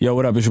Yo,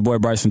 what up? It's your boy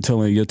Bryson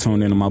Tiller, and you're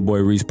tuned in to my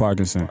boy Reese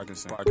Parkinson.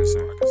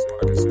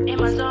 In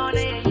my zone,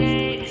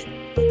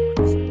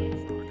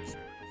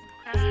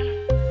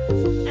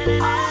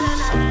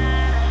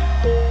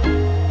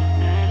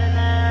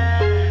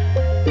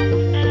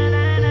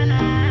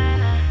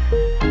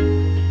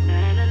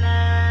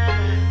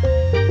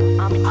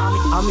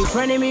 I'm in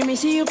front of me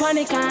see you on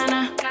the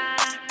corner.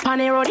 On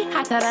the road,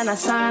 hotter than a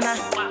sauna.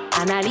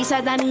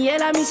 Analisa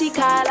Daniela, me see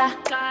Carla.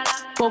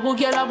 Bobo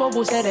girl,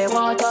 bobo say the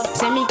water.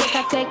 Send me get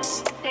a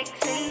text.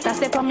 That's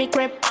the on me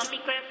crib.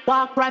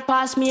 Walk right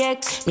past me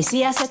ex. Me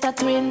see I set a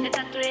twin.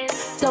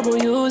 Double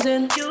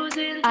using.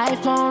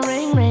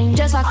 iPhone ring.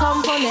 Just I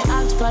come from the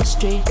Oxford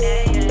Street.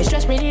 It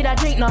stress me need a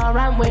drink, no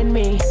run with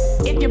me.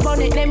 If you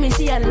burn it, let me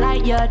see a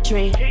light your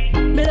tree.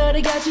 Me love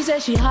the girl, she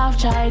said she half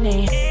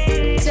Chinese.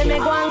 Say me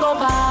go and go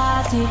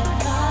party.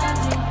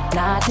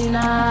 Naughty.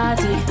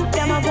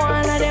 Them a go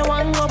and they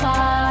want go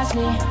past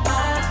me.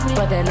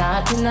 But they're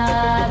naughty.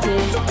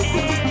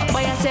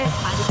 Boy, I say, I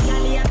just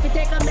can't have to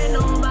take a bend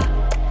over.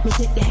 Me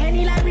sit the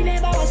Henny like we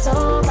never was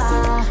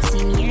sober.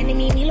 See me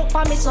enemy, me look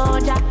for me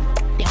soldier.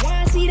 They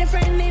wanna see the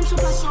friend named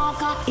Super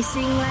Soccer. It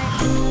sing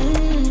like,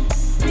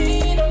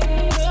 we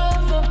don't go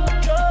for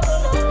trouble,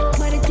 no.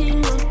 But the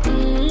thing goes,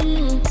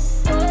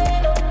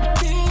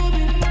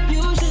 baby,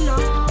 you should know.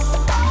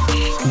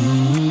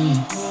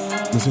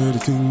 I say the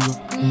thing goes,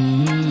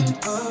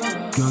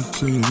 not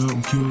saying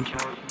I'm cute.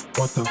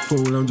 What the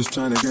fool, I'm just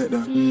trying to get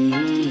that.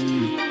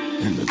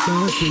 And the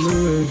dance in the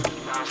way.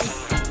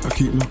 I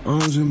keep my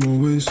arms in my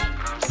waist.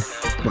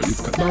 But you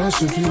can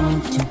dance if you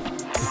want to.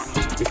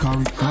 You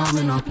carry car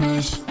in our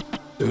place.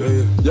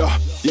 Yeah,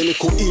 you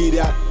little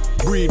idiot.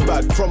 Breathe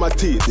bad from my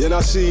teeth, you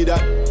not see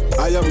that?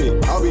 I am me,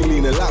 I'll be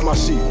leaning like my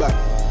seat back.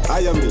 I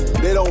am me,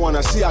 they don't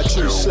wanna see a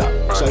tree slap.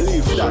 So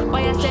leave that,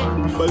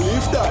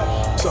 believe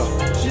that. So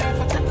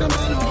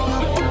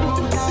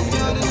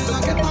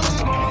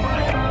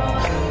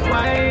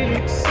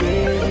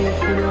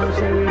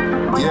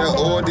yeah,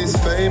 all this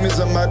fame is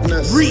a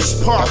madness.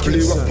 Reese Parkinson.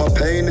 I blew up my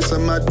pain, it's a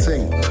mad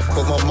thing.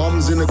 But my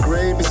mom's in the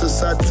grave, it's a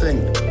sad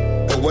thing.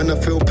 But when I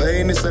feel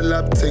pain, it's a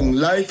lab thing.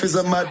 Life is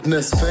a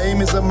madness,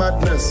 fame is a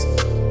madness.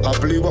 I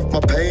blew up my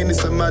pain,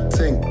 it's a mad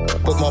thing.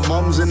 But my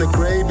mom's in the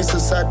grave, it's a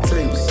sad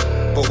thing.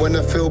 But when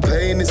I feel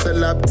pain, it's a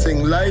lab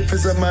thing. Life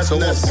is a madness. So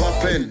what's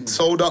poppin'?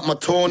 Sold up my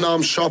tour, now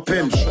I'm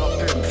shopping.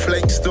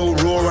 Flake still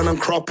raw and I'm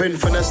cropping.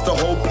 Finesse the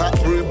whole pack,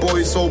 rude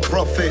boy, so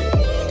profit.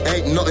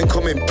 Ain't nothing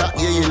coming back,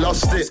 yeah, you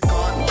lost it.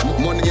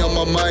 Money on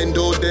my mind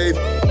all day.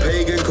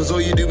 Pagan, cause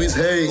all you do is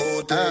hate.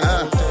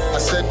 I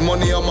said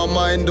money on my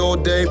mind all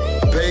day.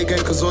 Pagan,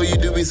 cause all you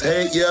do is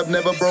hate. Yeah, I've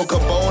never broke a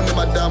bone in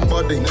my damn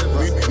body.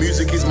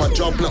 Music is my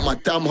job, not my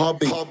damn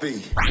hobby.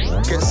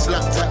 Get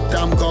slapped at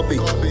damn gobby.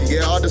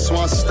 Yeah, I just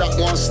want stack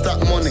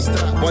money.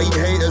 Why you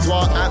haters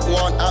want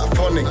act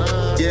funny.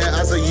 Yeah,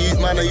 as a youth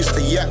man, I used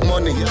to yak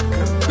money.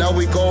 Now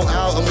we go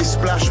out and we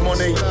splash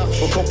money.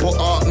 A couple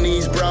art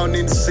knees, brown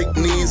in sick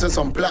knees and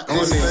some black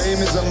honey. This fame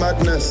is a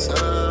madness.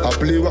 I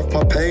blew off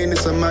my pain,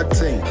 it's a mad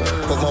thing.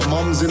 But my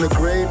mom's in the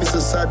grave, it's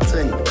a sad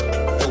thing.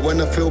 But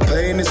when I feel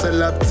pain, it's a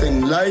lab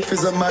thing. Life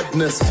is a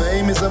madness,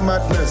 fame is a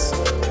madness.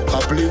 I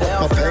blew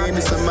off my pain,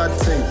 it's a mad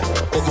thing.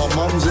 But my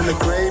mom's in the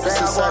grave, it's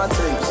a sad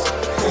thing.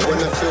 But when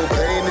I feel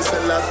pain, it's a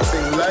lab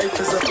thing. Life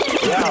is a...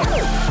 Yo,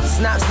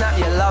 snap,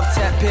 you love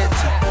that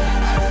picture.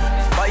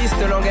 But you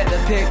still don't get the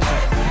picture.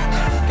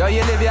 Girl,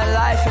 you live your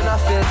life in a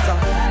filter.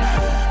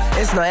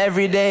 It's not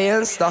everyday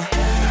Insta.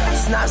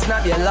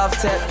 Snap, you love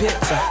that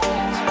picture.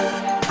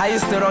 How you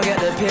still don't get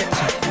the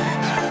picture?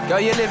 Girl,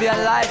 you live your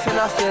life in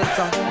a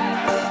filter.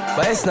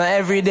 But it's not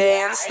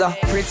everyday Insta.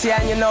 Pretty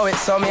and you know it,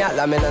 so me at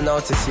them in a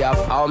notice you have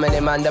how many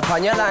man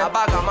depend your line. A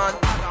bag of man.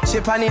 She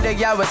panny the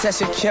girl but says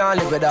she can't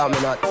live without me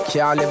not.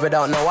 Can't live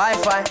without no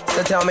Wi-Fi.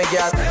 So tell me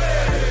girl,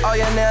 all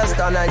your nails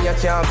done and you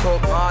can't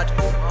cook hard.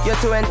 You're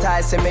too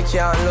enticing, me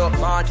can't look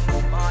mad.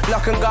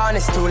 Lock and gone,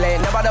 it's too late.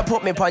 Nobody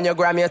put me on your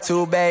gram, you're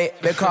too bait.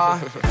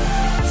 Because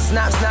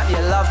snap, you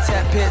love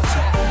that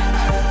picture.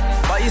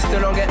 But you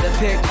still don't get the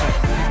picture.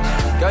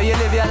 Girl, you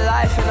live your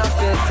life in a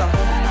filter.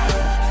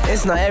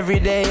 It's not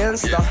everyday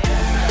Insta.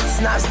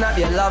 Snap,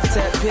 you love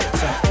that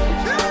picture.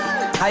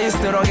 How you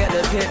still don't get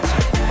the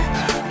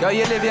picture? Girl,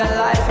 you live your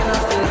life in a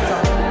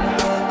filter.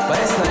 But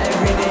it's not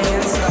everyday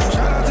Insta.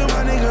 Shout out to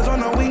my niggas on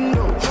the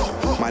window.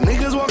 My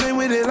niggas walking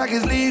with it like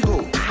it's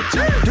legal.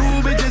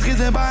 Two bitches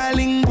kissing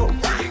bilingual.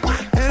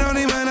 They don't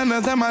even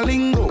understand my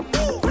lingo.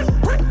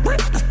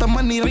 That's the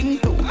money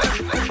lingo.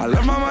 I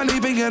love my money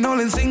big and all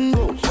in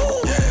single.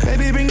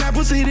 Baby, bring that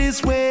pussy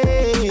this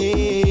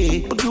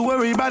way. But you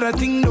worry about a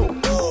thing though.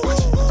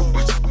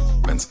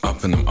 Man's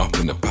up and I'm up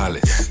in the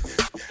palace.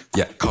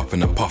 Yeah,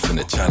 cupping and puffing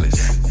the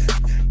chalice.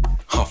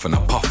 Huff and I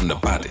puffing the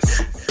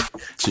baddest.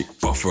 Chick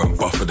buffer and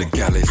buffer the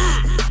galleys.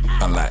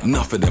 I like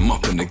enough of them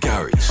up in the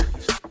garage.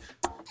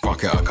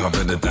 Fuck it, I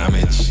cover the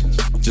damage.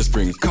 Just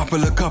bring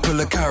couple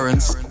of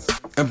Karens.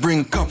 And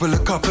bring couple of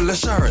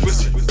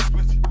Sharons.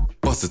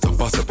 Bust it up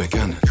a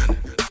cannon.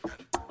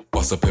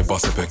 Bust up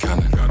a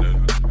cannon.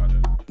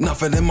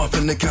 Enough of them up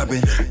in the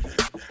cabin.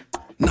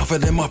 Enough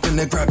of them up in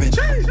there grabbing.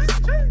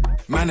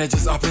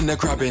 Managers up in there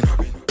crabbing.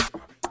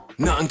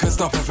 Nothing can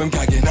stop her from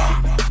gagging.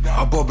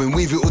 I bob and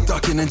weave it all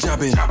ducking and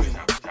jabbing.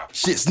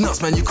 Shit's nuts,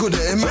 man, you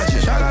couldn't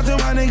imagine. Shout out to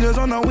my niggas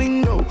on the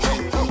window.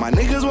 My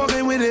niggas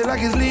walking with it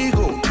like it's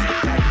legal. 2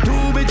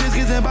 bitches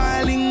kissing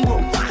bilingual.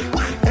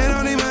 They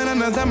don't even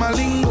understand my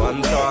lingo.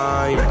 One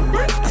time,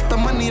 that's the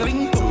money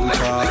ring. 2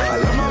 times, I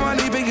love my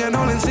money big and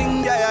all and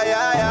sing.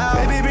 Yeah.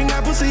 Baby, bring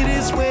that pussy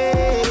this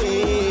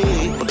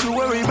way. But you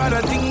worry about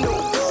a thing.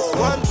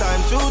 1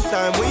 time, 2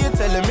 time, when you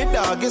telling me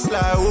dog, it's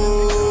like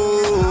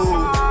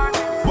ooh.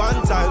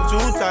 1 time, 2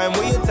 time,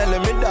 when you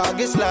telling me dog,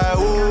 it's like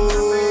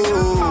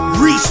ooh.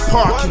 Reese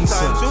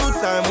Parkinson. 1 time, 2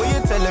 time, when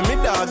you telling me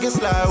dog,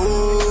 it's like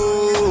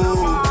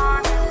ooh.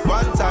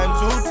 1 time,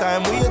 2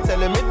 time, when you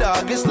telling me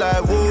dog, it's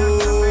like ooh.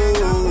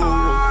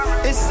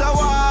 It's a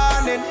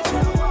warning,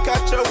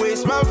 catch a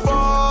waist man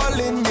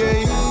falling,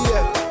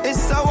 yeah.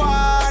 It's a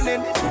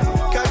warning,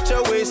 catch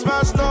a waist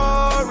man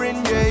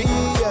snoring,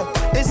 yeah.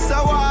 It's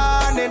a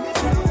warning,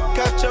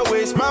 catch a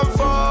waist man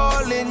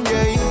falling,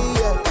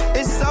 yeah.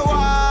 It's a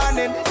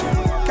warning,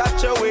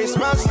 catch a waist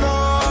man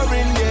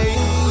snoring, yeah.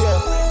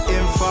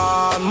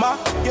 Informer,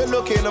 you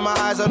look into my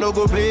eyes, I no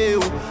go play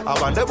you. I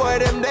want the boy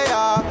them they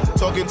are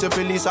talking to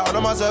police out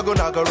of my circle,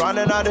 not go run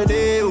another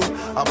day.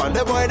 I want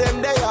the boy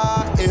them they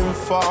are.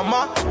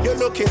 Informer, you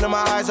look into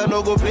my eyes, I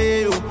no go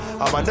play you.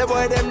 I want the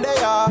boy them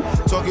they are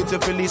talking to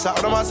police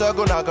out of my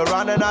circle, not go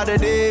run another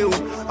day.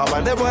 I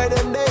want the boy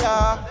them they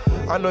are.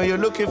 I know you're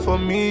looking for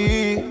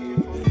me,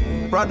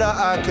 brother,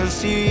 I can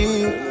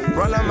see.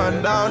 Run a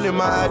man down in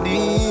my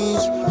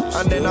IDs.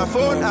 And then I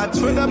phone at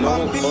with the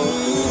puppy.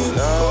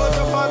 Hold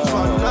the fun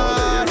for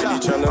nada.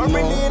 I'm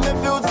really in the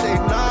field, say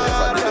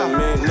nada.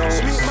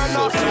 Sweet man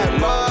off like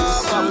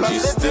mama. You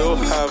still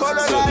have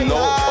to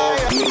know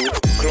of me.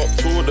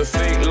 Clocked all the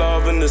fake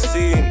love in the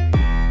scene,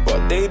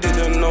 but they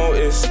didn't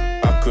notice.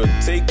 I could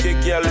take a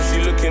gal if she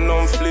looking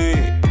on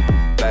fleek.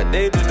 Like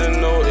they didn't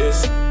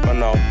notice.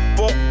 And I'll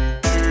bop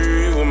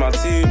you with my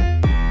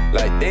team.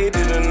 Like they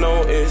didn't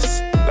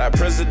notice. Like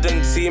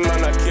President T,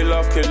 man, I kill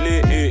off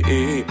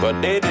Khalid.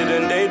 But they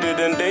didn't.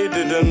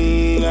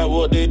 Like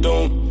what they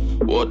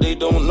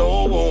don't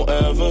know won't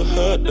ever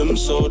hurt them,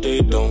 so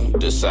they don't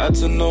decide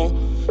to know.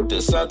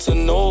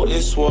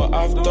 It's what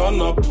I've done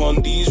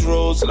upon these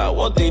roads. Like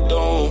what they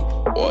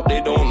don't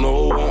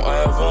know won't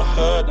ever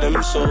hurt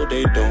them, so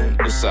they don't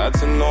decide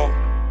to know.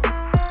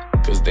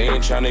 Cause they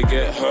ain't tryna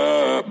get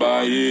hurt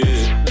by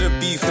it. The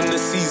beef and the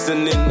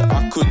seasoning,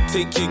 I could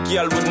take your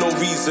gal with no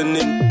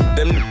reasoning.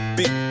 Them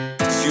big,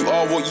 you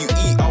are what you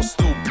eat, I'll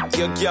still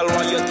your gal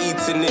while you're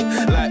eating it.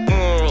 Like,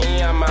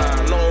 yeah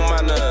man, no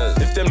manners.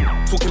 If them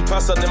talking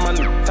past her, them man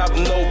have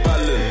no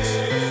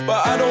balance.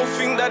 But I don't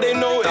think that they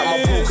know that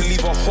my bro could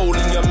leave a hole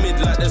in your mid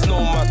like there's no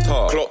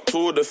matter. Clocked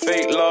all the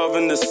fake love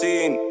in the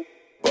scene,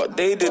 but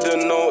they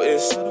didn't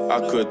notice. I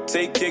could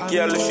take your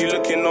gal if she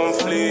looking on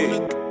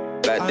fleek.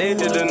 Like they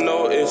didn't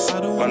notice.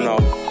 When I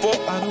bought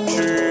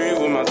you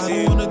with my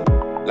team.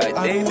 Like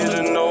they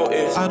didn't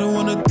notice.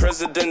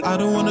 President,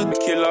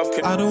 kill off,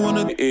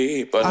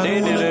 but they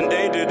didn't.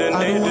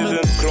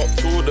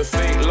 Clocked all the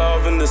fake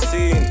love in the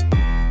scene,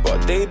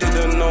 but they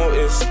didn't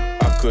notice.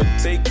 I could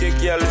take your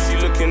gal if she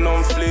looking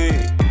on fleek.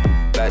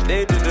 Like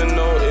they didn't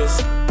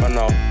notice. When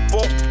I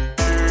bought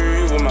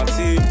you with my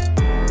team.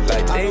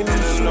 Like they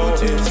didn't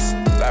notice.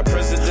 Like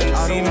President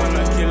T, man,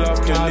 I kill off,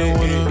 but they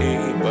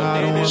didn't.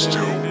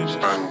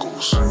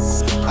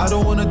 I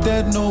don't wanna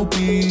dead no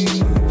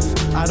beef.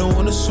 I don't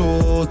wanna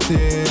sort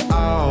it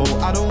out.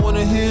 I don't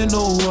wanna hear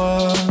no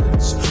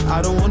words.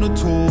 I don't wanna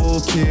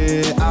talk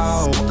it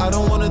out. I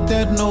don't wanna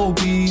dead no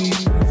beef.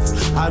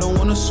 I don't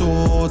wanna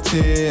sort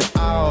it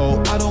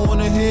out. I don't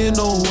wanna hear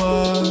no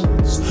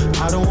words.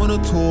 I don't wanna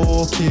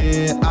talk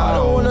it out. I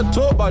don't wanna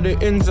talk about the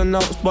ins and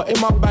outs, but in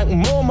my bank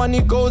more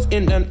money goes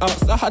in than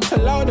out. I had to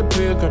allow the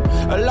bacon,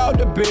 allow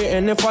the bait,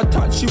 and if I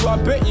touch you, I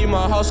bet you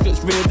my house gets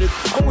raided.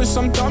 I'm with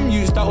some dumb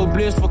youths that will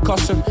blaze for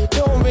custom.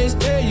 They won't raise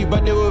their you,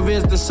 but they will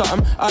raise the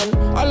something. And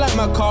I like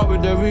my car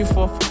with the roof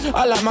off.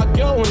 I like my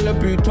girl with the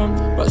boot on.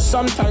 But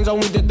sometimes I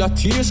want the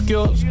dirtiest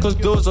girls, cause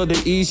those are the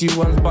easy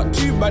ones. But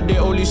too bad they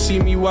only see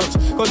me once,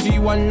 cause we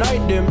one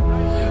night them.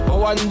 I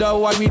wonder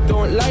why we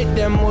don't like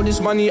them. All this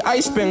money I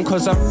spend,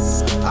 cause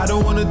I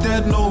don't wanna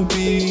dead no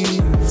beef.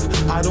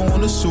 I don't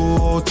wanna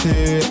sort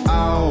it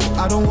out.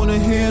 I don't wanna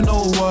hear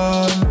no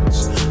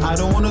words. I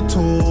don't wanna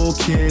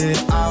talk it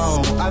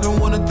out. I don't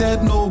wanna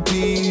dead no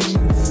beef.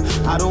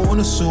 I don't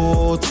wanna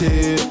sort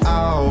it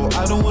out.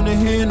 I don't wanna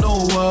hear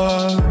no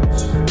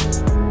words.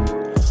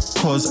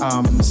 Cause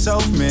I'm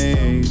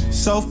self-made,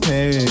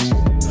 self-paid.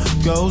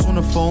 Girls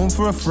wanna phone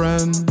for a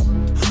friend.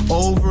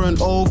 Over and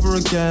over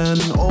again,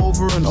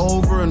 over and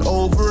over and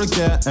over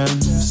again.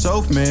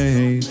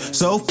 Self-made,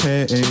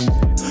 self-paid.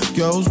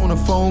 Girls wanna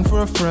phone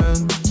for a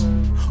friend.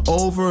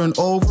 Over and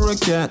over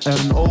again,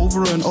 and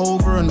over and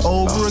over and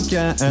over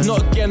again.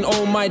 Not again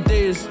all my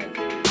days.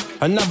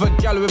 Another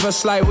gal with a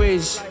slight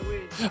ways.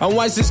 And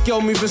why's this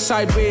girl moving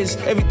sideways?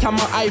 Every time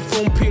my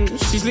iPhone pings,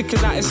 she's looking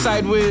at it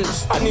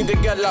sideways. I need a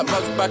girl that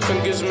rubs back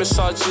and gives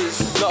massages.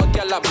 Not a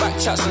girl that back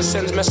chats and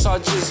sends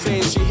messages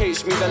saying she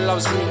hates me then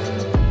loves me.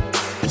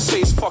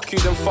 Says fuck you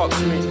then fucks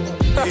me.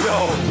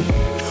 Yo,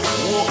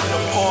 walk in the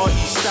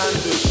party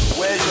standard.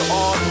 Where's your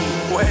army?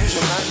 Where's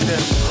your man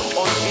then?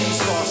 On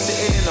Insta,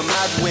 sitting in a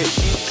mad way.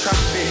 In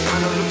traffic,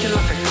 and I'm looking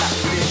like a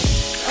catfish.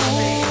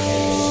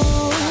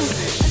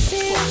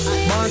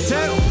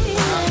 Montel,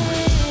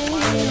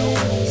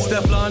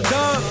 Stefflon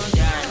Don.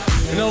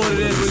 You know what it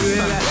is when you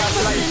hear that?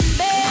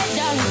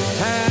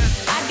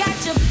 I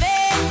got your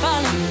bed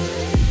falling.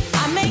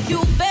 I make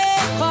you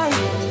bed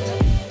falling.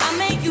 I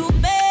make you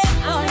bed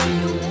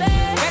falling.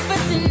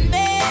 Breakfast in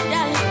bed,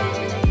 darling.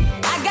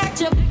 I got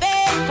your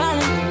bed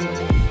falling.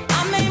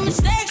 I made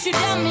mistakes, you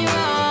done me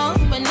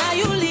wrong, but now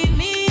you leave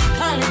me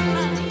calling.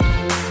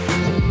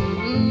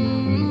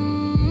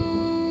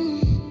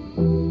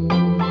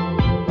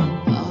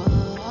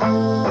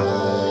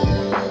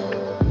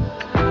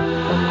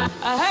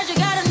 I heard you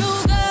got a new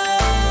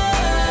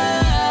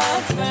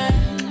girlfriend,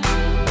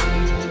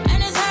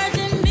 and it's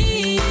hurting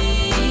me.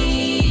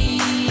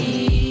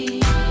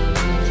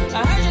 I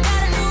heard you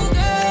got a new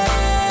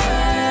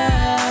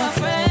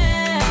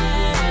girlfriend,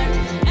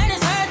 and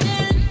it's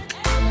hurting.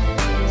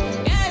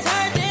 Yeah, it's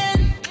hurting.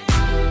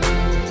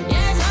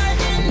 Yeah, it's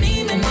hurting me,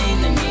 me.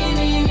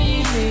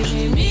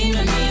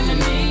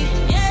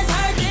 Yeah, it's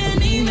hurting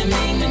me, me.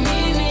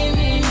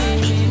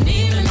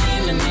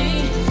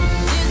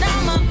 She's not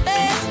my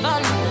best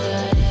falling.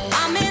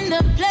 I'm in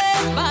the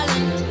place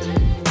falling.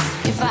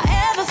 If I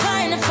ever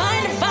find her,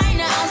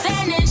 I'm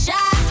sending shots. I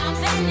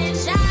don't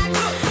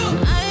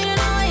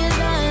know what you're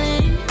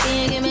darling. Can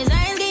you give me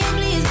signs? Can you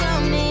please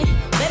come me?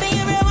 Baby,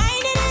 you're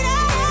rewinding it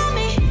all on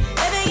me.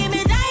 Baby, give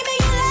me time,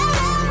 make you love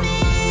on me.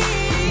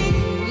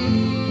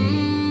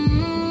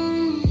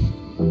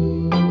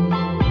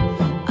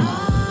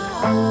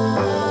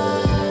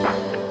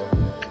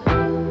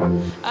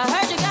 I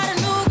heard you got a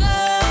new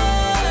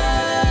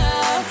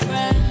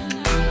girlfriend,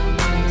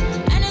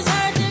 and it's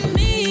hurting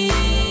me.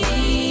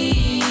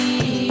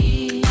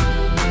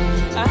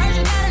 I heard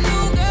you got a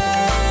new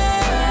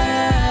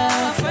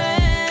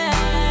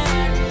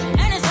girlfriend,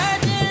 and it's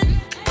hurting.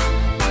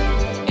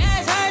 Yeah,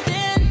 it's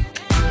hurting.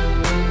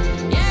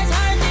 Yeah, it's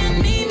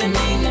hurting me, me.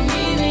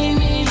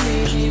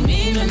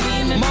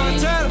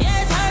 Montel.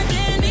 Yeah, it's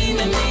hurting me,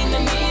 me.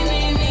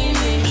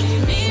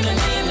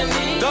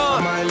 I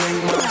might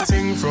link my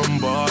ting from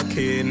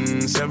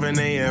barking. 7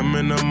 a.m.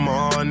 in the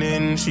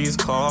morning, she's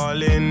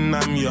calling,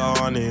 I'm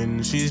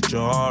yawning, she's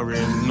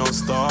jarring, no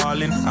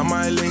stalling. I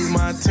might link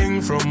my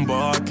ting from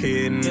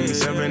barking.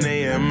 7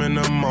 a.m. in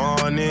the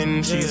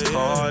morning, she's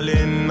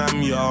calling,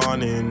 I'm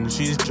yawning,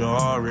 she's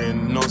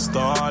jarring, no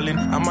stalling.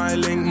 I might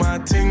link my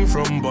ting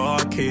from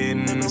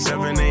barking.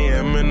 7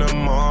 a.m. in the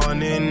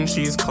morning,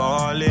 she's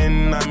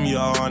calling, I'm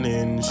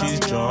yawning, she's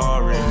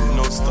jarring,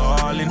 no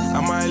stalling.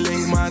 I might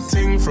link my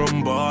ting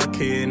from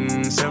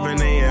barking.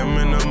 7 a.m.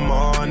 in the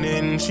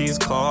morning, she's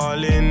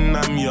calling,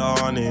 I'm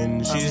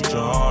yawning, she's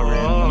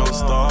jarring, no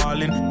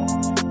stalling.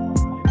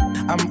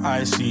 I'm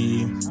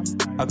icy.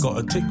 I got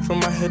a tick from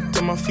my head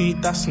to my feet,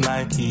 that's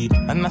Nike,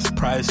 and that's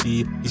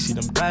pricey. You see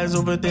them guys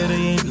over there, they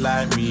ain't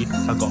like me.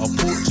 I got a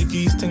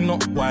Portuguese thing,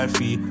 not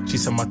wifey. She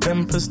said my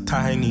temper's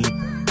tiny.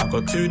 I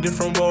got 2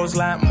 different roles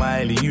like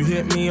Miley. You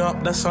hit me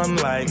up, that's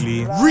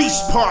unlikely.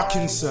 Reese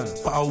Parkinson.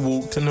 But I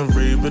walked in the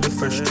rave with a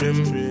fresh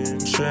trim,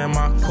 showing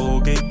my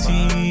Colgate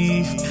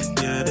teeth.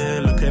 Yeah,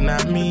 they're looking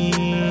at me,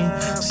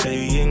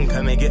 saying,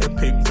 can I get a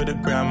pic for the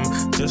gram?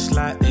 Just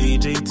like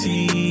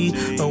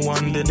AJT. No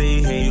wonder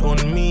they hate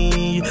on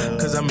me,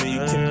 cause I'm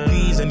making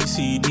these and you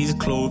see these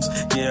clothes.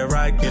 Yeah,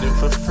 I get it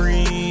for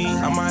free.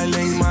 I might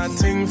link my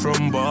ting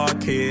from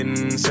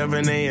barking.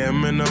 7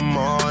 a.m. in the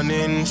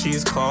morning,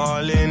 she's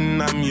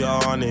calling, I'm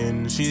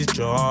yawning, she's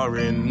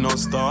jarring, no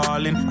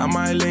stalling. I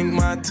might link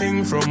my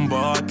ting from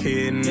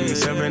barking.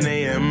 7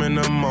 a.m. in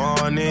the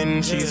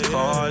morning, she's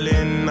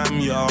calling, I'm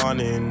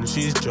yawning,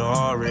 she's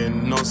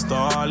jarring, no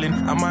stalling.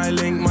 I might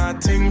link my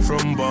ting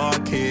from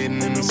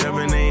barking.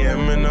 7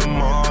 a.m. in the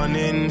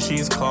morning,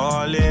 she's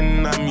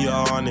calling, I'm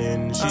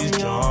yawning, she's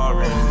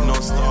jarring, no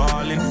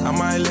stalling. I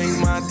might link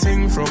my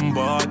ting from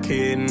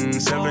barking.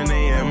 7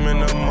 a.m. in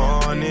the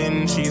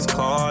morning, she's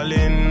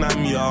calling,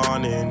 I'm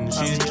yawning,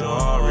 she's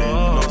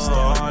jarring, no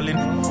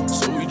stalling.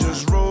 So we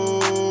just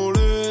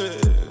rollin'.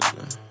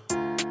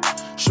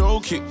 Show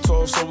kicked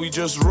off, so we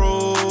just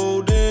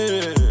rolled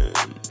in.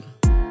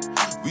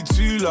 We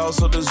too loud,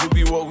 so this will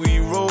be what we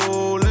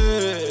rollin'.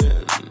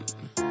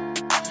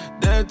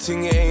 That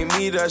thing ain't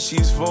me that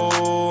she's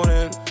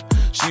phoning.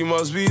 She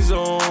must be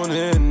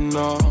zoning,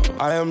 no.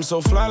 I am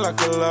so fly like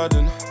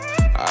Aladdin.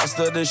 I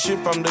start the ship,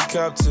 I'm the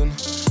captain.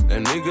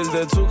 Them niggas,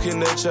 they're talking,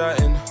 they're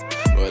chatting,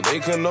 but they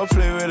cannot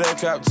play with their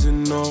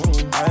captain, no.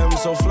 I am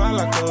so fly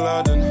like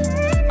Aladdin.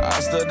 I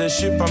start the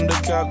ship, I'm the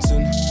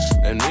captain.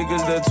 Them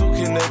niggas, they're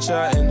talking, they're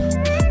chatting,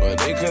 but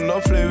they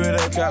cannot play with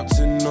their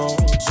captain, no.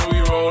 So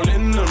we roll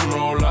in and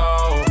roll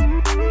out.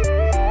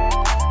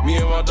 Me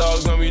and my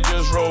dogs, and we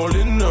just roll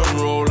in and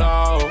roll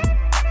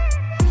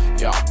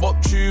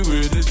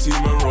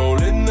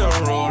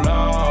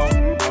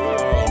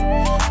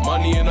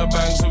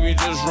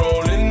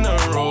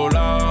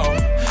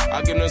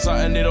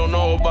something they don't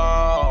know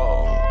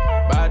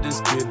about.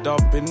 Baddest kid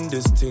up in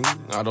this thing.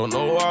 I don't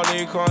know how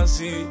they can't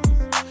see.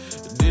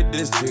 Did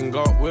this thing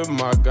up with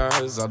my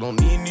guys. I don't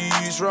need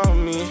news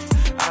round me.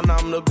 And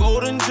I'm the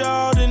golden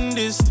child in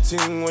this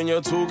thing. When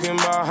you're talking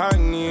about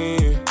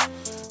hanging,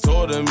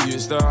 told them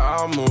used that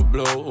I'm a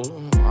blow.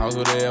 How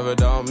could they ever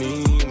doubt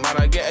me? Man,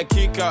 I get a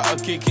kick out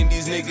of kicking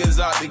these niggas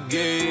out the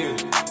game.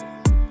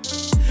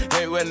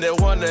 Hate when they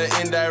want the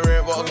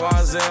indirect, but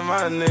can't say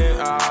my name.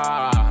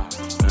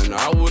 And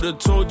I would've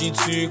told you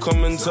to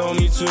come and tell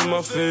me to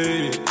my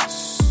face,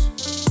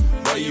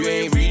 but you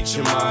ain't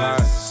reaching my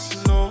eyes.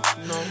 No,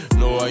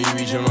 are you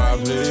reaching my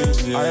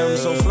place? Yeah. I am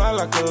so fly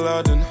like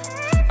Aladdin.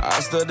 I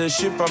stir the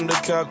ship, I'm the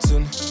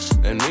captain.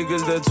 Them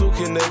niggas, they're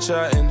talking, they're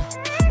chatting,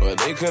 but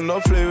they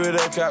cannot play with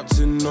their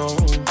captain, no.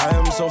 I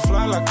am so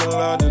fly like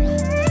Aladdin.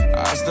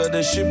 I stir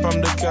the ship,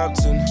 I'm the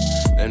captain.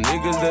 Them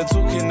niggas, they're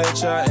talking, they're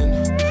chatting,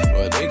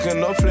 but they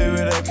cannot play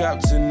with their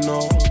captain,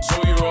 no.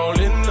 So we roll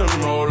in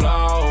and roll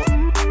out.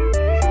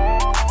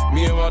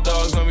 Me and my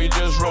dogs, now we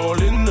just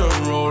roll in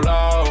and roll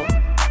out.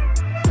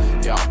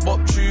 Yeah, I bop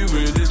you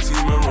with the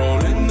team and roll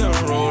in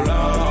and roll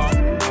out.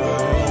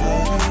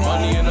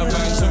 Money in the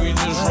bank, so we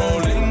just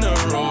roll in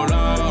and roll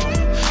out.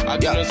 I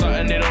give them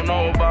something they don't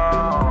know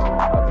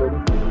about.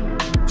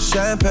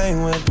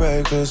 Champagne with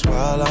breakfast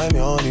while I'm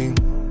yawning.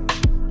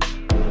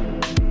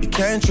 You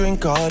can't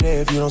drink all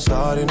day if you don't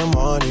start in the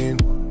morning.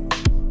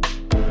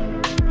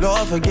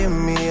 Lord forgive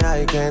me,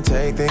 I can't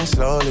take things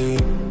slowly.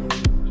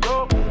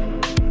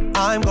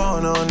 I'm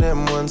going on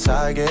them once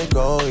I get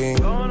going.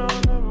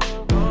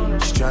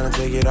 She's trying to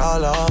take it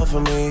all off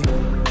of me,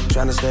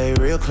 trying to stay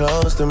real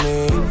close to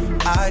me.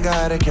 I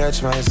gotta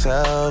catch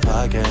myself,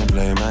 I can't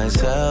blame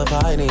myself.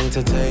 I need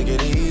to take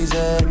it easy,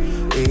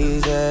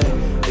 easy,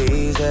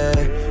 easy,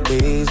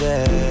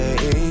 easy,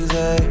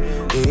 easy,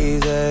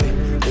 easy,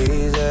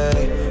 easy,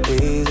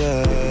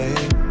 easy.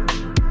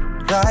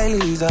 Right,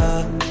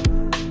 Lisa,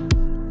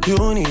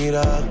 you need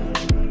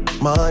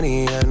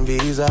money and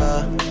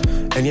visa,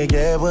 and you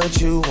get what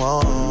you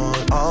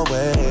want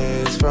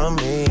always from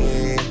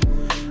me.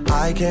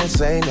 I can't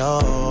say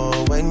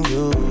no when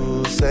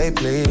you say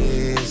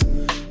please.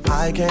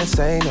 I can't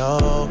say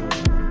no.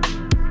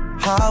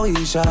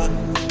 Howisha,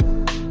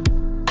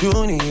 you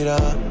need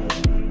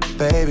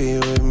baby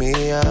with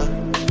me,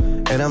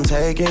 and I'm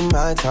taking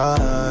my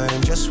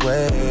time. Just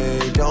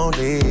wait, don't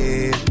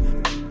leave.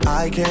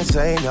 I can't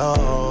say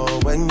no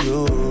when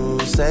you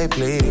say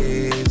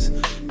please.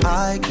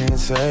 I can't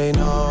say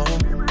no.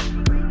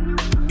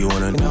 You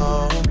wanna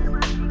know?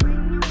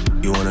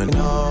 You wanna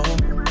know?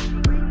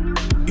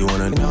 You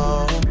wanna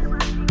know?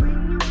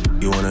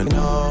 You wanna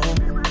know?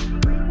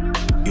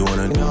 You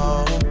wanna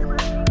know?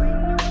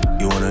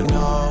 You wanna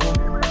know?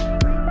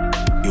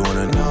 You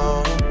wanna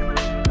know?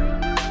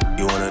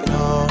 You wanna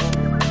know?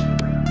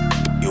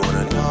 You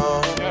wanna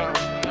know?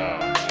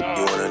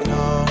 You wanna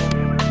know?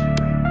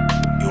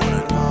 You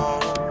wanna know?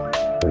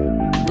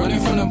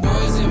 Running from the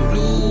boys in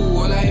blue,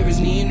 all I hear is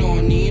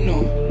Nino, Nino.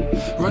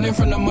 Running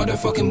from the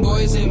motherfucking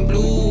boys in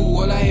blue,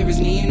 all I hear is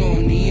Nino,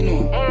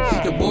 Nino.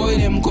 The boy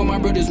them call my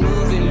brothers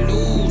moving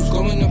loose,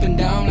 going up and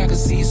down like a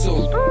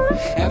seesaw.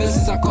 Ever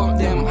since I caught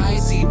them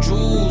icy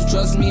jewels,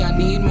 trust me, I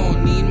need more,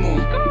 need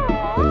more.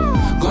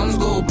 Guns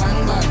go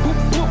bang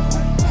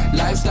bang,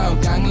 lifestyle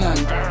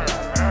gangland.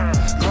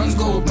 Guns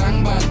go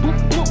bang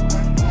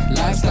bang,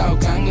 lifestyle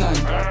gangland.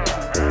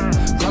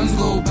 Guns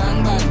go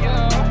bang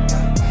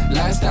bang,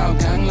 lifestyle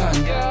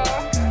gangland.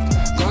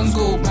 Guns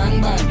go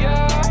bang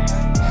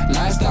bang,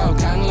 lifestyle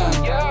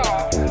gangland.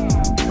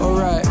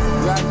 Alright,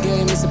 rap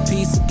game is a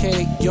piece of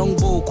cake. Young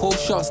bull, cold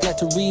shots like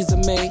Theresa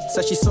May.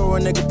 Said she saw a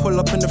nigga pull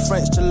up in the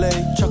French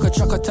Chalet.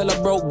 Chugga, tell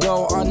her broke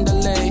girl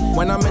underlay.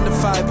 When I'm in the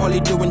vibe, Holly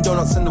doing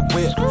donuts in the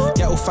whip.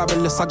 Ghetto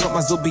fabulous, I got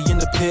my Zuby in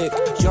the pic.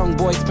 Young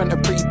boy spent a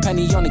pretty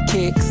penny on the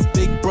kicks.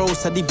 Big bro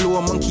said he blew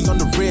a monkey on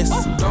the wrist.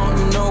 Don't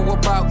you know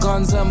about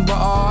guns and butter?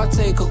 I'll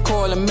take a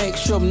call and make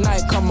sure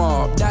night come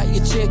up. That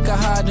your chick, I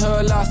had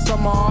her last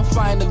summer. I'll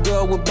find a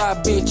girl with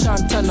bad bitch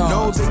antenna.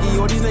 No biggie,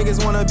 all these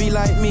niggas wanna be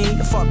like me.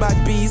 Fuck back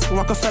bees,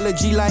 Rockefeller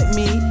G like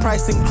me.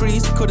 Price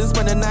increase, couldn't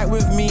spend a night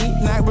with me.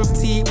 Night with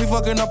T, we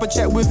fucking up a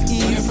check with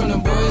ease. Running from the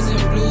boys in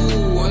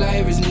blue, all I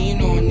hear is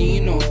Nino,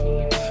 Nino.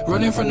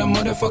 Running from the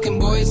motherfucking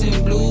boys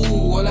in blue,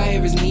 all I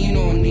hear is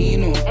Nino,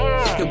 Nino.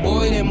 The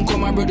boy them call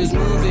my brothers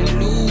moving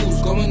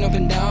loose, going up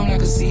and down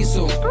like a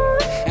seesaw.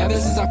 Ever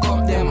since I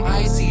caught them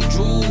icy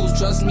jewels,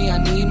 trust me, I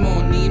need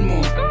more, need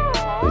more.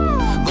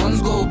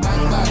 Guns go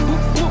bang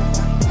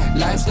bang,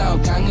 lifestyle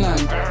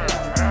gangland.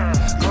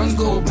 Guns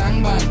go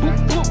bang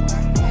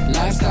bang,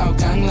 lifestyle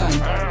gangland.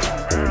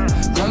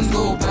 Guns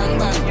go bang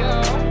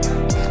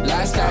bang,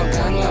 lifestyle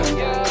gangland.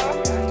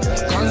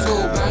 Guns go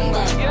bang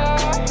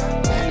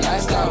bang,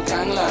 lifestyle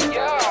gangland.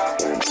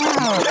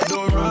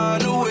 Don't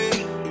run away,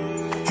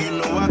 you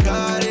know I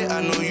got it.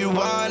 I know you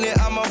want it,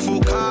 I'm a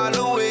full call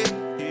away.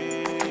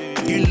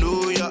 You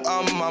know you're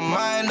on my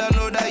mind, I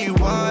know that you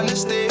wanna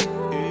stay.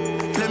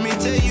 Let me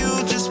take you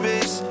to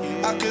space,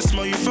 I can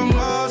smell you from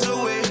miles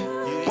away.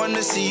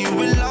 Wanna see you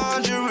in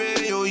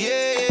lingerie, oh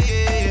yeah, yeah,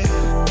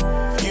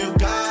 yeah. You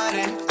got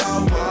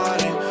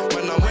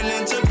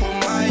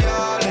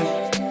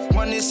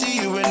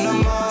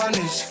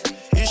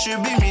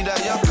should be me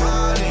that you're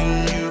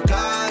calling. You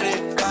got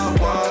it, I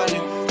want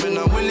it. When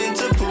I'm willing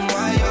to put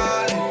my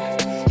all in.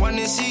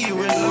 Wanna see you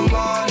in the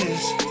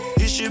mornings.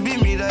 You should be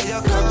me that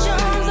you're calling. Put your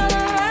arms all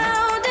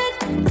around it,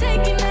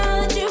 take it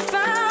now that you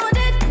found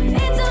it.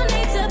 It don't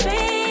need to be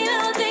no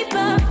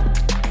deeper.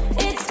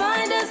 It's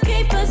finders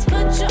keepers.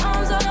 Put your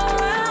arms all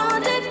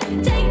around it,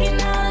 take it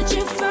now that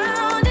you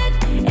found it.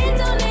 It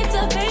don't need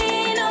to be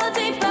no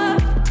deeper.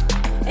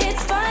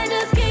 It's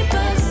finders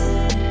keepers.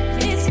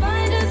 It's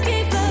finders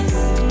keepers.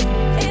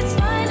 It's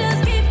finders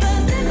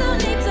keepers. It don't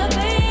need to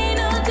be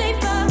no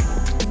deeper.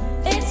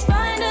 It's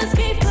finders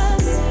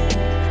keepers.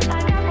 I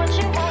got what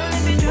you want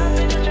if you drop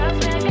me, just drop me.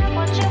 I got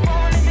what you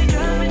want if you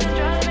drop me, just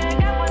drop me. I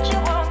got what you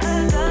want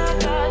 'cause I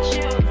got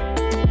you.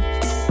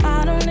 I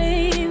don't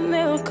need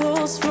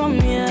miracles from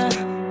you.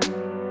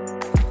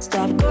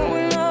 Stop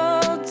going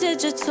all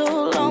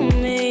digital on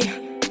me.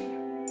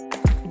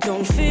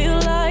 Don't feel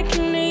like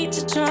you need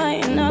to try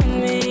and up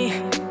me.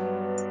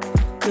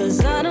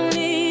 'Cause I don't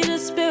need a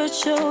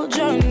spiritual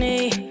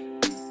journey.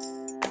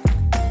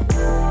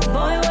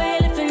 Boy, we're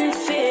living in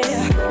fear.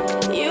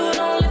 You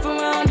don't live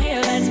around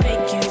here, let's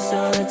make use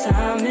of the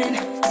timing.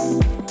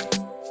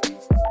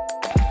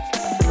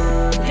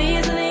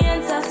 These are the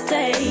ends I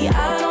stay. I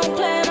don't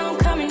plan on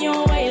coming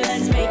your way,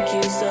 let's make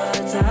use of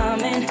the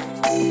timing.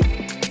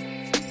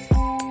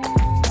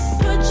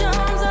 Put your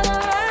arms all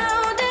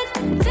around it,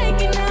 take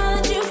it now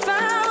that you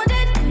found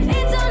it.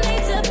 It don't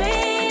need to be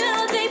no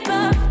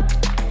deeper.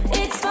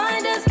 It's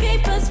finders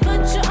keepers.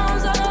 Put your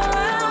arms all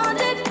around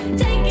it,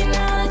 take it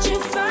now that you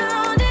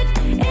found it.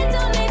 It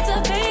don't need to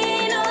be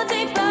no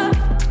deeper.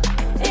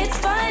 It's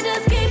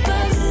finders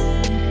keepers.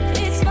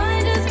 It's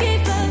finders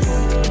keepers.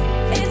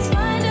 It's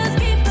finders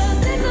keepers.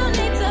 It don't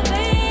need to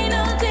be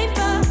no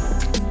deeper.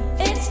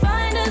 It's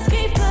finders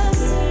keepers.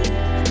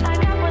 I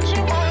got what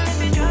you want if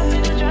you drop me,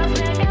 just drop me.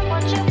 I got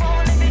what you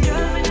want if you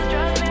drop me, just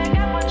drop me. I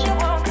got what you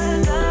want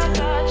 'cause I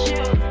got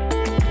you.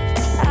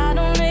 I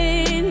don't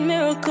need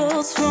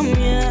miracles from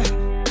you,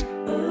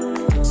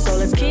 so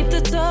let's keep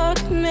the talk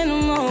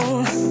minimal.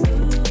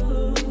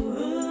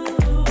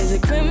 Is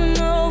it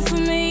criminal for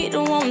me to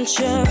want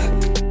you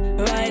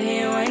right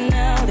here, right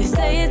now? They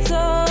say it's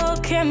all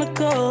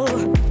chemical.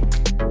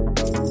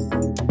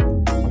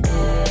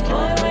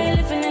 Boy, we're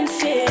living in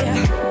fear.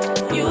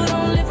 You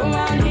don't live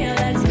around here,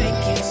 let's make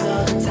use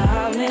of the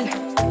timing.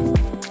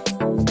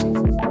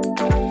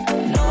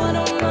 No, I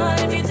don't mind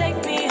if you take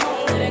me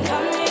home. Didn't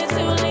come here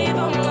to leave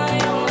on my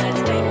own.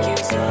 Let's make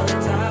use of the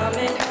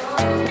timing.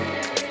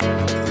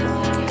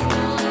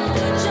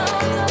 Put your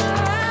arms all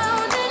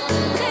around it,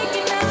 take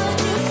it now that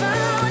you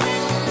found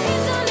it. It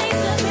don't need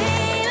to be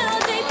no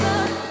deeper.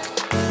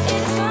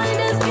 It's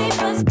finders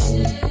keepers.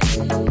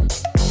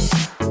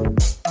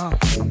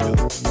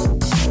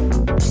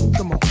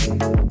 Come on.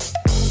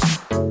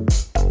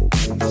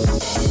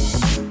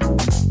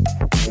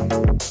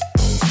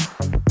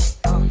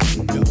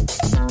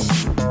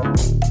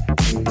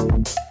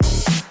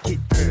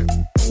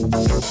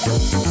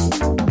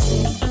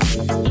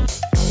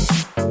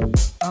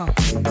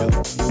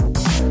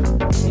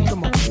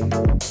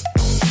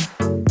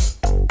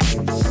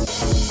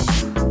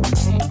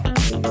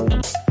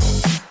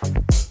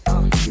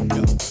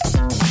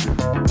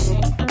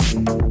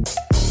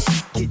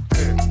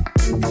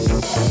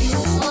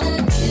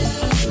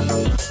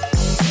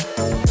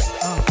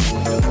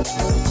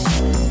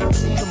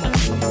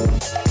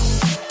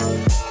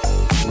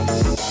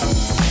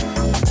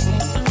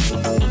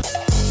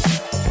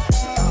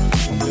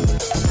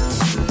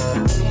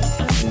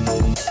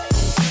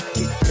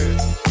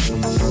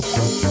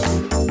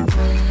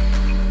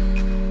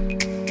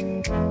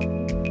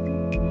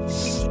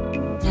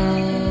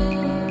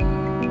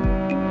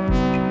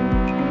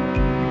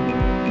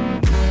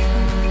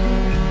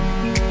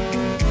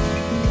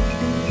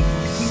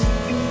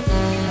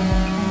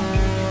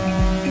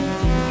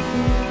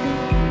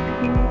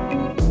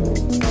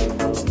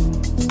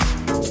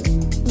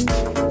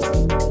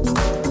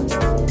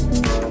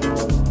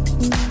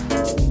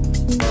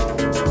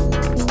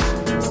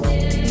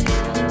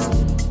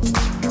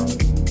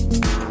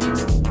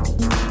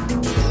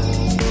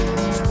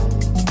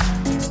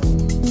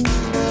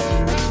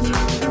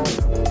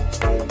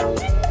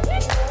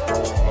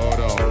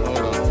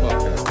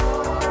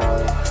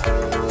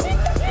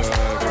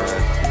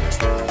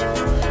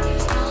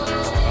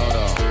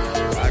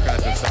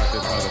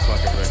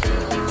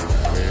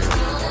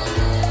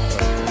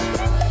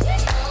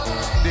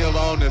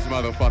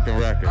 motherfucking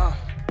record. I'ma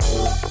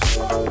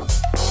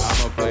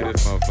play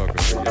this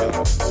motherfucker for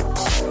y'all.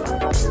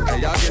 Hey,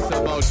 y'all get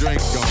some more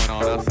drinks going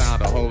on. I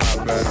sound a whole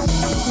lot better.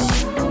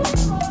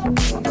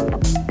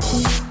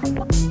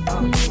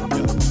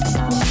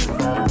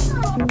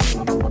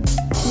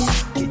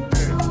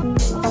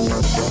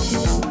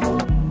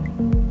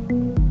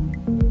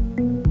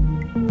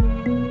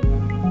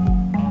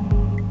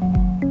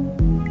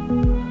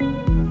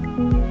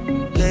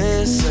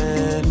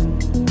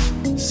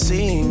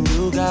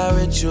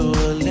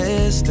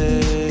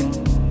 Ritualistic,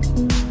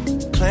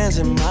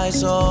 cleansing my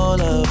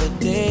soul of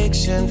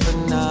addiction for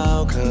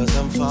now, 'cause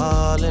I'm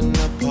falling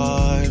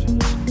apart.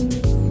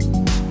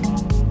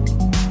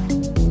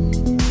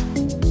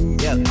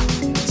 Yep,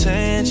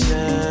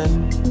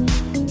 tension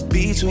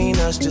between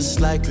us just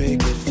like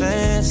picket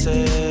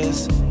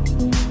fences.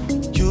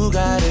 You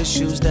got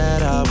issues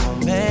that I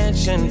won't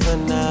mention for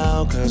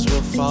now, 'cause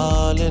we're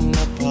falling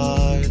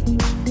apart.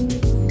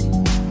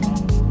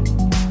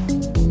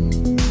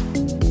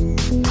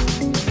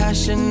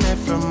 Passionate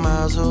from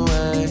miles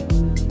away,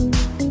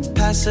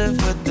 passive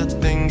with the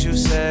things you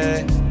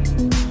say,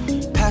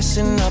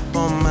 passing up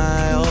on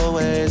my old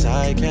ways.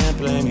 I can't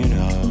blame you,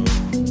 no.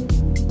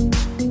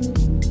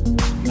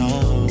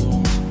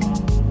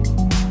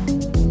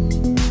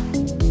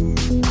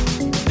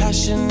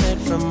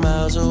 Passionate from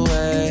miles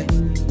away,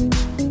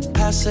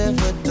 passive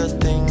with the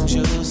things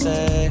you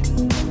say,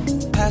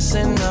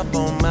 passing up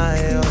on my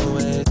old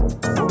ways.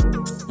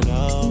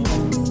 No,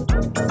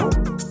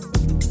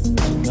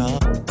 no.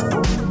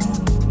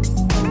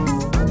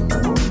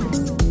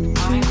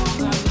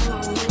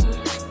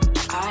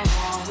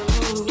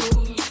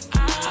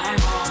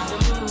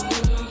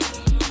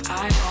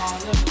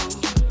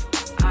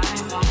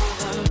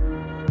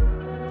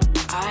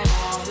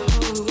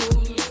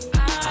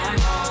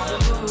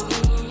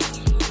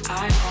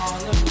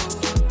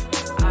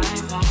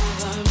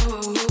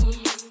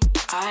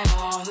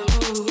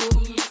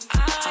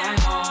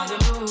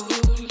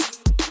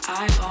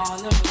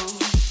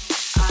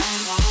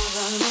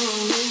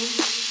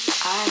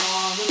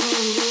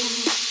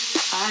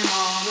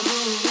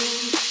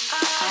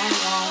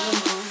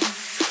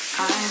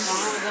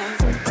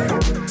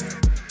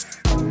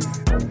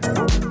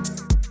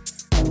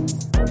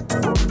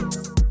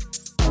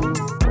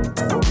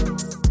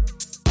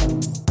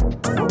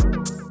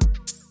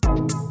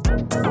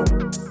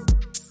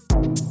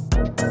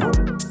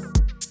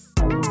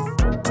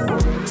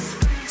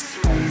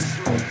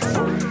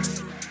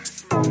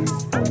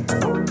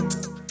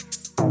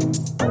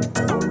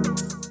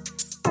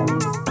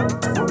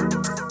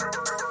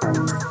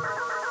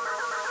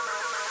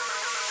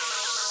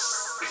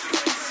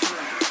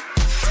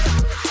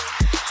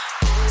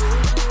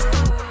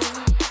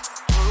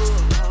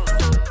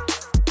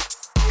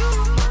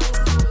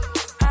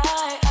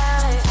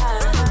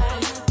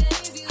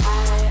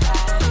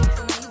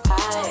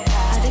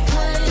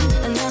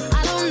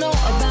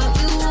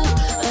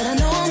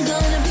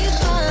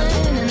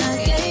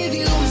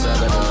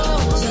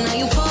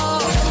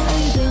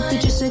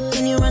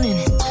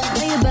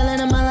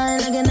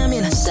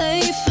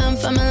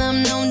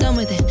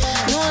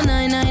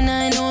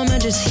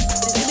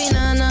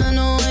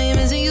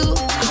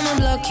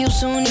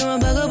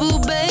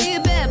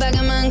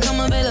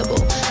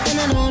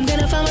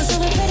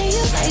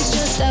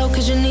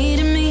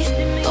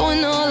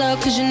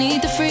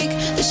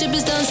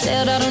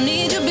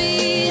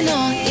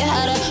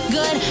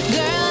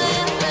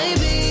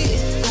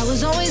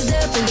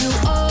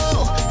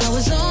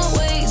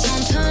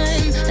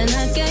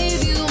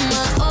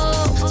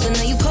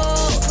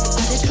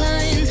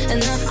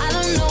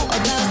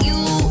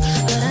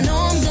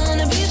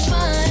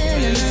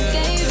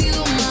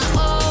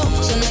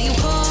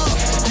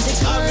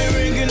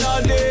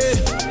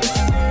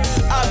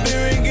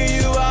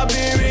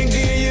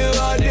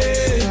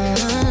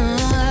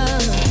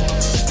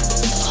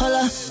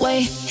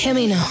 Hear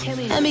me now.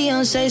 And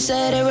Beyonce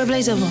said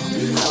irreplaceable.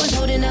 I was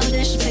holding down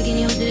dish, picking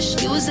your dish.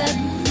 You was that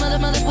mother,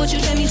 what you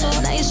gave me for.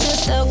 Now you're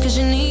stressed out cause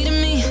you needed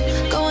me.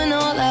 Going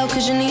all out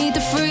cause you need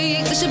the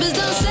freak. The ship is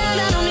done said,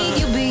 I don't need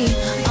you be.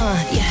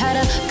 You had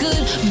a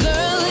good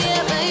girl,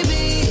 yeah,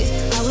 baby.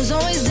 I was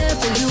always there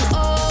for you,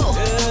 oh.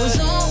 I was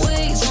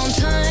always on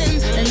time.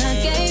 And I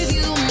gave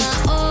you my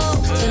all.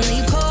 So now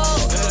you call,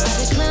 I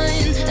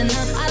decline. And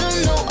now I don't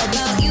know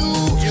about you.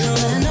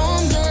 But I know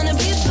I'm gonna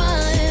be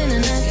fine.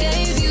 And I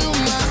gave you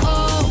my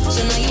all.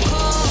 So now you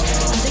call,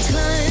 I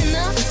decline.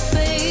 Now,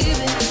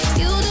 baby,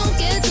 you don't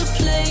get to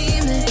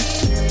play me.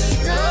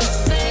 Now,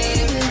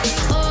 baby,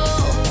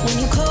 oh. When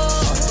you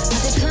call, I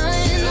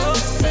decline. Now,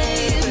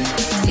 baby,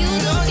 you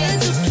don't get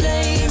to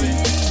play me.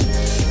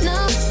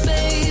 Now,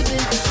 baby,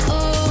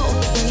 oh.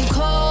 When you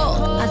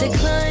call, I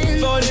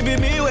decline. Only be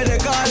me when they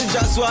call,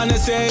 just wanna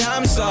say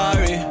I'm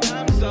sorry.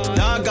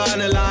 Not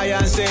gonna lie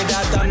and say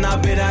that I'm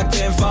not been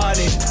acting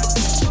funny.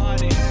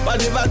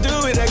 But if I do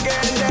it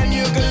again, then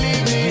you can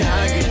leave me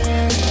hanging.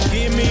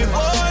 Give me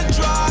one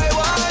try,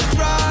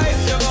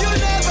 you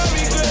never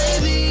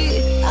regret.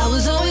 Baby, I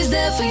was always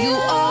there for you,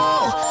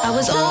 oh. I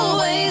was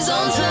always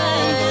on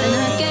time. And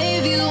I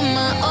gave you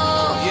my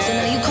all. So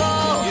now you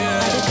call,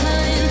 I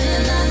decline.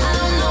 And I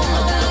don't know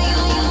about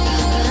you,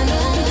 but I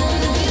know I'm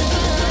gonna be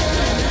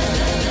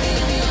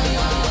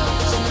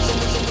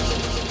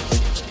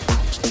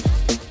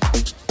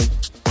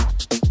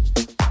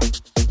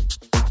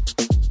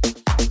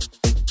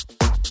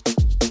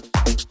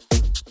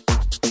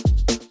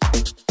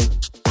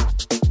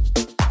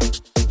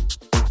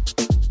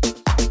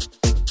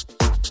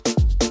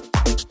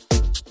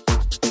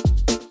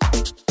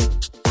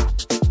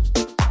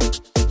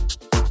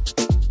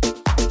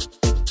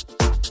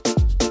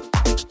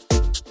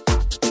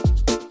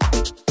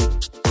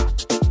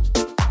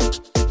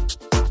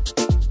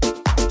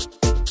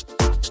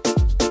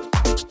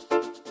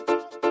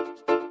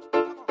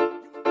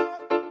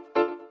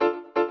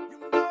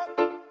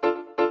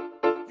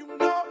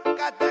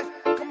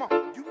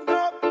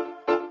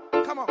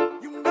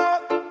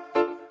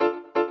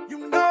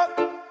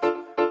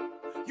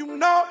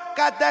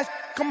got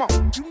that. Come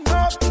on, you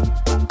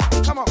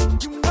know. Come on,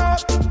 you know.